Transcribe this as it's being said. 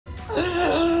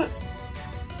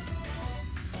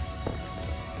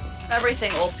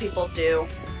Everything old people do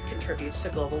contributes to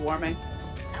global warming.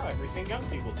 Now everything young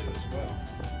people do as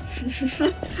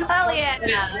well. Hell yeah!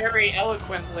 Very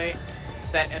eloquently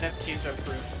that NFTs are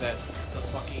proof that the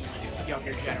fucking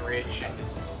younger generation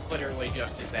is literally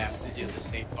just as apt to do the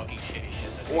same fucking shitty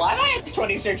shit that Why do I have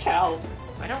 26 health?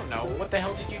 I don't know. What the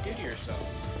hell did you do to yourself?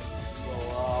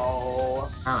 Whoa.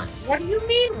 What do you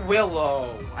mean,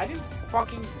 Willow? I didn't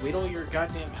fucking whittle your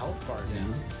goddamn health bars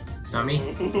in. It's not me.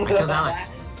 I killed Alex.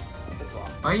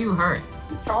 Why are you hurt?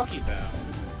 What are you talking about?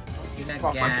 You got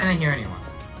Fuck, Why can't I gas. hear anyone?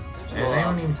 Is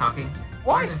anyone even talking?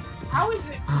 What? How is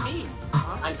it me?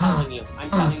 I'm telling you. I'm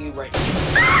telling you right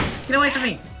now. Get away from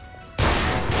me!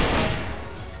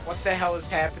 What the hell is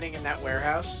happening in that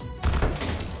warehouse?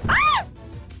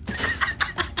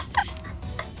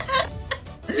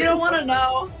 You don't want to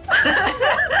know.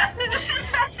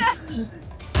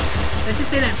 Let's just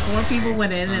say that 4 people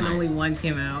went in and only 1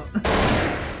 came out.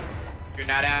 You're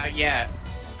not out yet.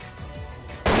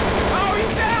 Oh,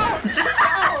 he's out!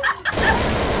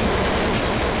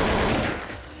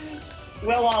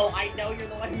 Willow, I know you're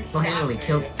the one who Well, Haley shot me.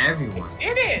 killed everyone.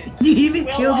 It is! You even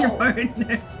Willow. killed your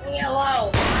partner.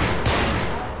 Willow!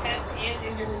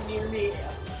 And you're near me.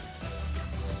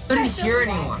 Couldn't hear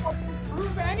anyone.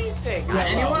 Prove anything. Did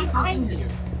anyone behind fucking?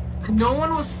 you. No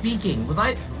one was speaking. Was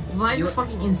I just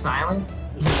fucking in silence?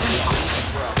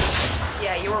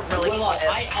 Yeah, you were really Willow, quiet.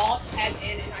 I alt and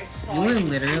in and I saw You were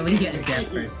literally a dead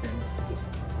person.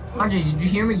 Andre, did you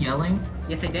hear me yelling?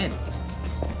 Yes, I did.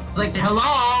 Like,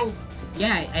 hello,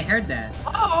 Yeah, I heard that.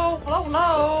 Oh,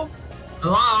 hello,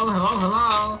 hello.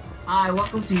 hello. Hi,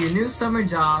 welcome to your new summer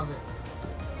job.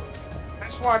 I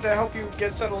just wanted to help you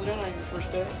get settled in on your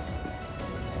first day.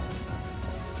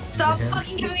 Stop Okay.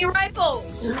 fucking giving me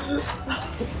rifles.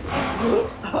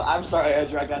 I'm sorry,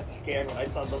 Ezra, I got scared when I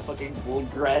saw the fucking bull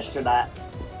crash to that.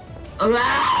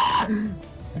 Ah!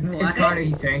 It's What? Carter,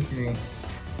 he pranked me.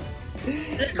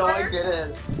 No, I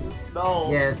didn't. No.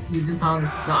 Yes, he just hung. No,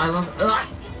 I love.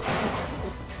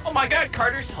 Oh my god,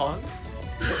 Carter's hung?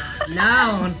 No!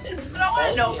 I don't want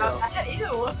to know about that.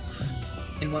 Ew.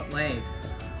 In what way?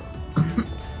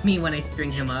 Me when I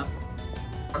string him up?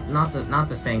 Not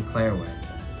the St. Clair way.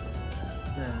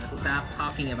 Stop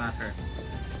talking about her.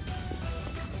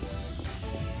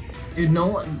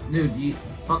 Dude, you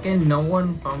fucking no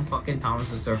one from fucking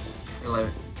Thomas's Surf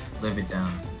live it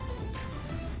down.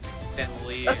 Then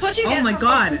leave. That's what you Oh get my for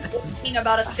god! thinking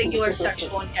about a singular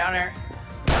sexual encounter.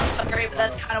 I'm sorry, but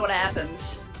that's kind of what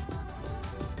happens.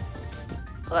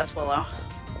 Well, that's Willow.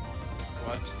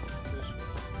 What?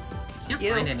 Can't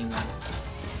You. find anyone.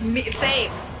 Me,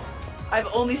 same. I've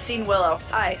only seen Willow.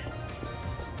 Hi.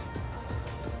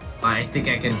 I think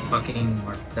I can fucking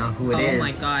mark down who it is. Oh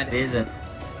my god. It isn't.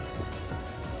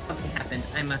 Something happened.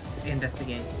 I must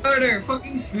investigate. Carter,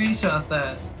 fucking screenshot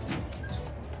that.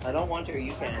 I don't want to,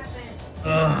 you can.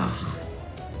 Ugh.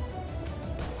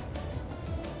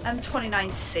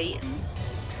 M29 Satan.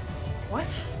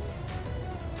 What?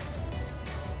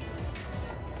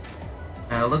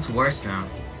 It looks worse now.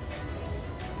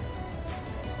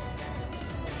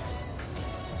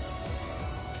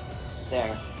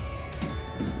 There.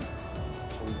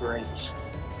 Some drinks.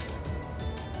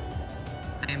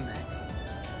 I am back.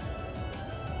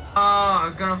 Oh, I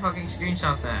was gonna fucking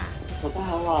screenshot that. What the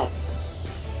hell up?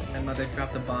 My mother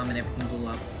dropped a bomb and everything blew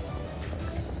up.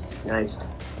 Nice.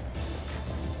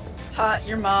 Hot,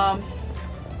 your mom.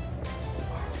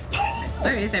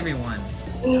 Where is everyone?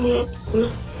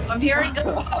 I'm hearing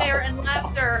gunfire and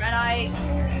laughter, and I.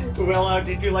 Willow,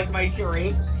 did you like my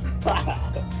drapes?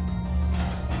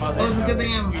 Mother, Well, it's a good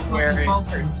thing I'm you wear his fucking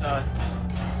third son.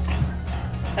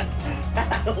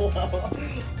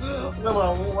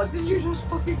 Willow, what did you just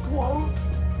fucking quote?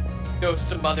 Knows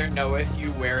the mother knoweth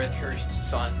you weareth her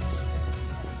sons.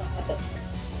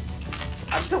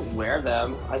 I don't wear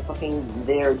them. I fucking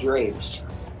they're drapes.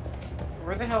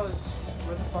 Where the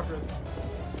fuck are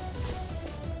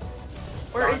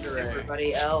Where is Lingerie.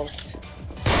 everybody else?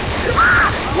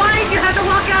 Why did you have to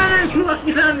walk out and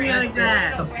look on me like The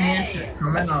that? pants are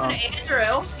coming off.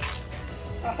 Andrew.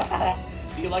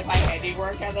 Do you like my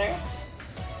handiwork, Heather?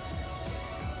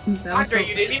 That was Andre, so-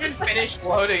 you didn't even finish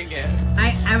loading it.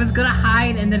 I was gonna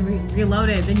hide and then reload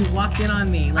it, then you walked in on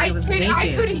me like it was I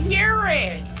naked. could hear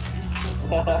it!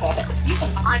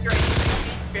 Andre, you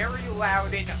speak very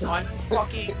loud and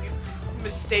unfucking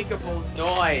mistakable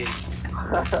noise.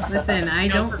 Listen, I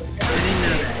didn't know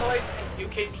that. You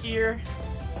can hear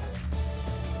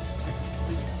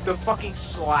the fucking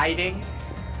sliding.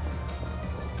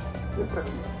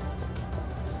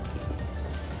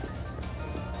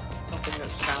 Something that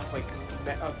sounds like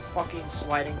a fucking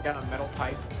sliding down a metal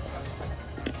pipe?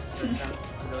 Does that sound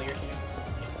familiar to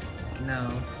you? No.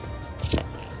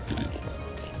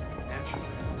 Naturally.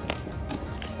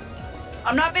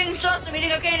 I'm not being sus, I'm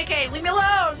eating a candy cane. Leave me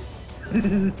alone!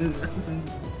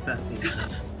 Sussy.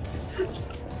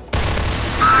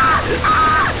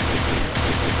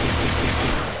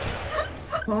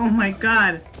 Oh my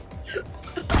god!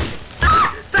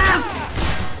 Stop!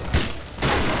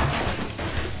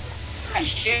 Ah,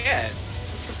 shit!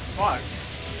 What the fuck?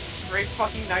 Straight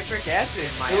fucking nitric acid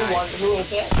in my eyes. Who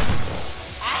was it?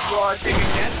 Well, take a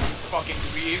guess, you fucking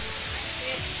weave.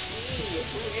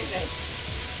 Who is it?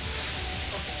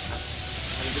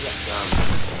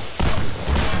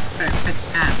 Alright, press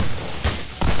tab.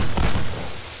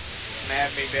 Mad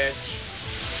me, bitch.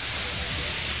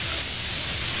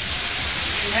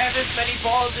 You have as many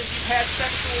balls as you've had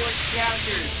sexual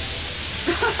encounters.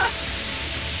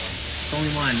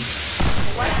 Only one.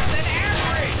 Less than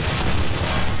average!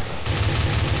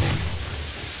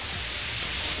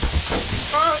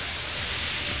 Oh!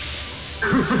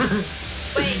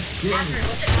 Wait, Yeah. Catherine,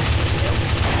 was it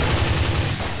actually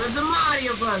There's the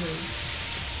Mario Brothers.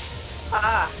 you?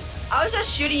 I was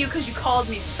just shooting you because you called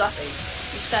me sussy.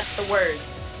 You said the word.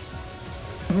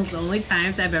 The only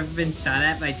times I've ever been shot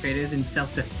at by traitors in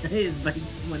self-defense is by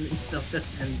someone in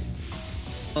self-defense.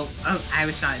 Oh, I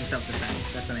was shot in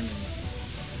self-defense. That's what I mean.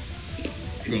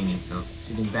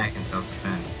 Shooting back in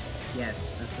self-defense.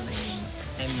 Yes, that's what I mean.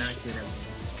 I'm not good at it.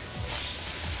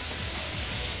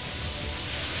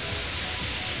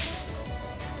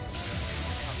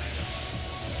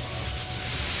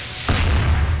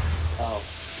 Oh.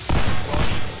 Well,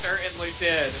 he certainly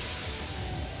did.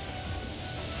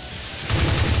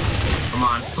 Come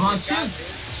on, shoot!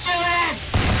 Shoot it!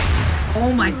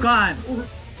 Oh my god!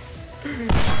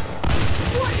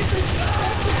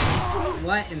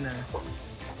 What in the...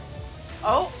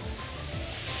 Oh?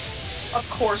 Of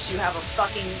course you have a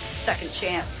fucking second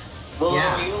chance. Will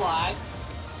Yeah. are you alive?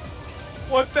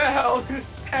 What the hell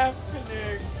is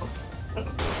happening?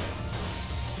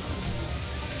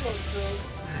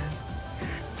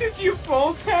 Did you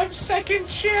both have second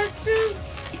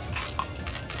chances?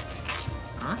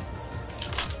 Huh?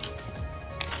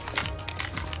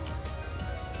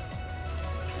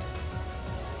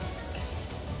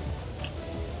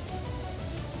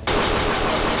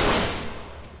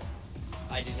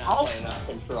 I did not Oh. play enough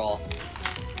control.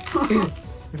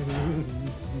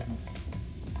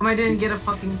 I didn't get a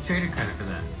fucking trader credit for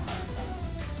that.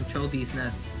 Control these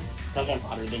nuts. Because I'm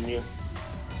hotter than you.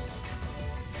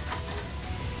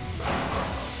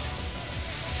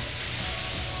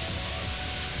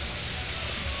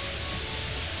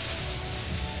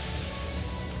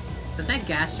 Does that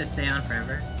gas just stay on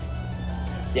forever?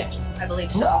 Yes. I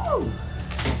believe so. Woo!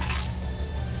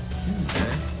 This is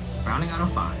good. Rounding out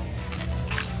of 5.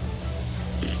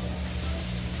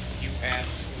 You ass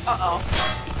Uh-oh.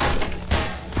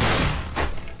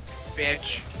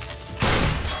 bitch.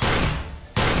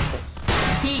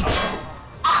 Pete!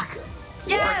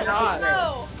 Yes! not.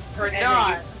 No! Or Andrew,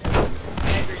 not.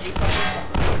 Andrew, you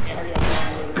fucking area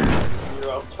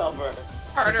zero cover.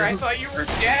 Carter, I thought you were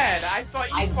dead. I thought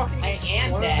you fucking I am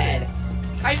exploded. dead.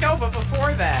 I know, but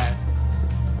before that.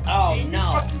 Oh You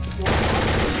no. fucking-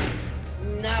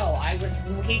 No,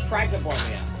 he tried to blow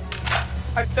me up.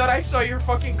 I thought I saw your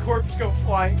fucking corpse go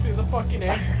flying through the fucking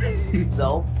air.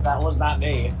 No, that was not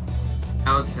me.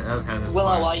 That was how this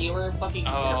Willow, works. while you were fucking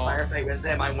in Oh. a firefight with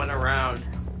him, I went around.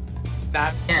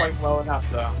 Not Yeah. quite well enough,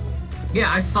 though. Yeah,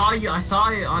 I saw you. I saw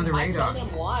it on the I radar. killed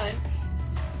him once.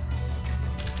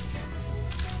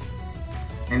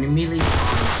 And immediately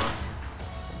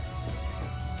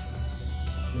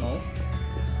No.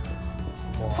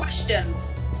 Question.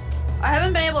 I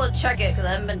haven't been able to check it because I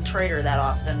haven't been traitor that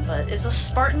often, but is the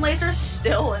Spartan laser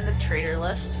still in the traitor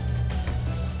list?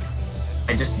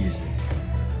 I just used it.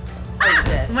 Oh, you Oh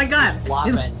did. my god!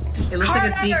 Flopping. It looks like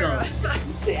a seagull.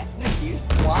 He's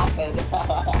flopping.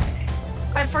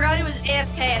 I forgot he was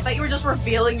AFK. I thought you were just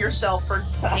revealing yourself for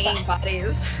hanging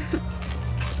bodies.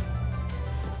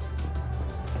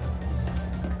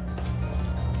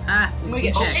 Ah! We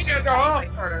get shit. shit. Oh,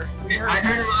 Carter. I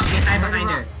heard a rocket. Hide behind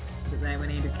her. Right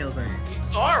when Andrew kills us. you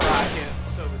saw a rocket,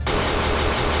 so it's...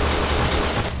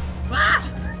 Ah!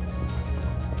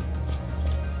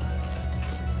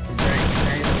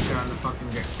 They're on the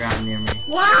fucking ground near me.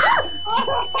 What?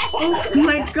 Oh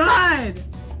my god!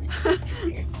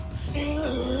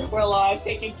 Well, I'm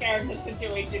taking care of the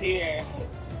situation here.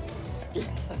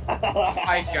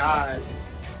 My god.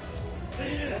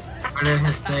 Carter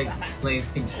has plays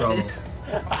control. Do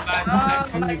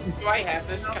I have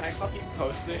this? Can I fucking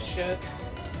post this shit?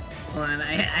 Hold on,